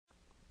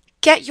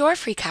Get your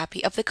free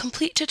copy of the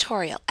complete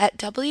tutorial at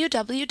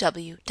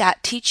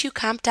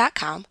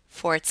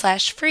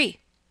www.teachucomp.com/free.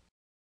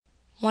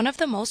 One of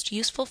the most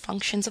useful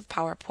functions of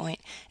PowerPoint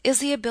is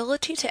the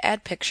ability to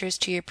add pictures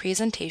to your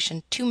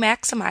presentation to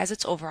maximize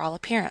its overall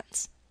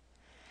appearance.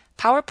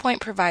 PowerPoint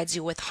provides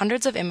you with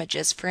hundreds of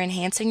images for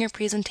enhancing your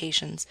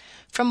presentations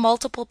from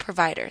multiple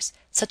providers,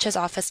 such as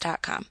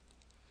Office.com.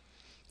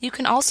 You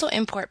can also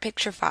import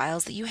picture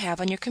files that you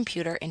have on your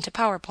computer into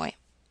PowerPoint.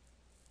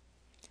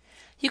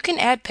 You can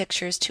add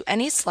pictures to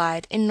any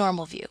slide in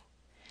normal view.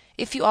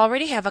 If you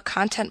already have a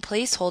content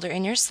placeholder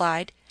in your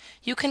slide,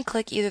 you can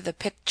click either the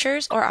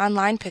Pictures or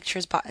Online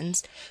Pictures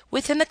buttons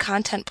within the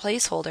content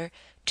placeholder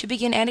to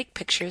begin adding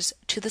pictures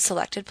to the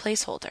selected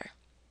placeholder.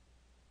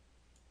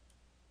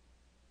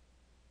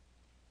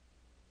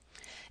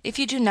 If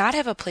you do not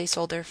have a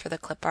placeholder for the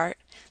clip art,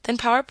 then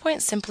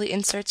PowerPoint simply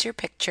inserts your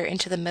picture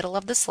into the middle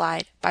of the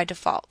slide by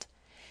default.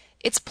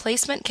 Its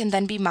placement can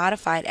then be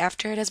modified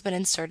after it has been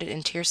inserted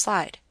into your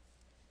slide.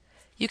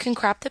 You can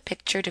crop the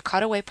picture to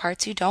cut away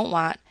parts you don't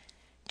want,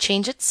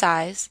 change its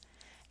size,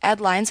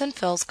 add lines and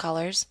fills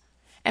colors,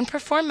 and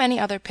perform many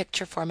other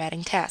picture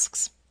formatting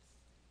tasks.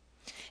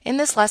 In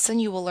this lesson,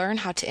 you will learn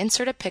how to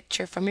insert a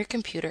picture from your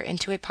computer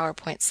into a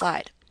PowerPoint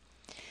slide.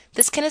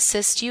 This can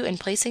assist you in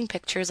placing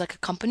pictures like a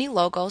company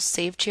logo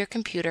saved to your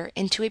computer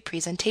into a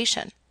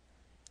presentation.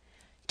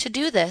 To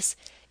do this,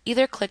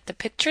 either click the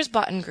Pictures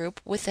button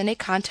group within a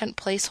content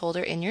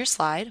placeholder in your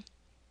slide,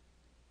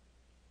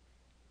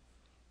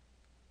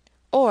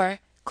 or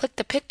click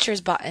the Pictures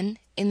button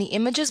in the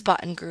Images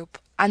button group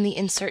on the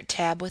Insert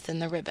tab within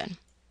the ribbon.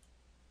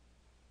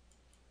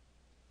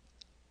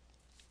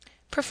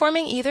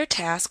 Performing either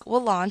task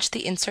will launch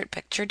the Insert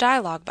Picture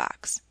dialog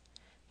box.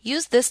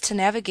 Use this to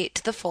navigate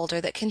to the folder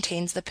that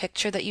contains the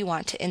picture that you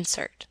want to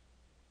insert.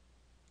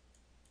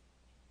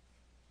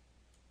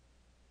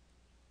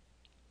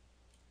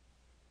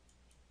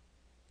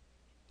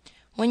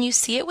 When you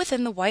see it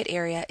within the white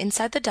area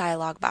inside the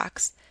dialog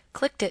box,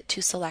 click it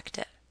to select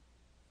it.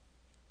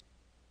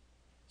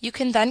 You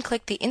can then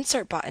click the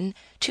Insert button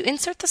to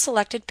insert the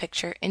selected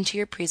picture into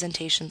your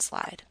presentation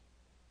slide.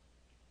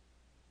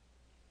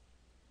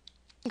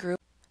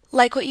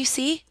 Like what you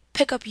see?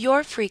 Pick up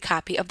your free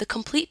copy of the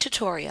complete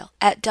tutorial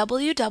at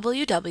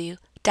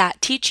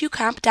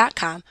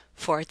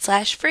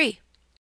www.teachucomp.com/free.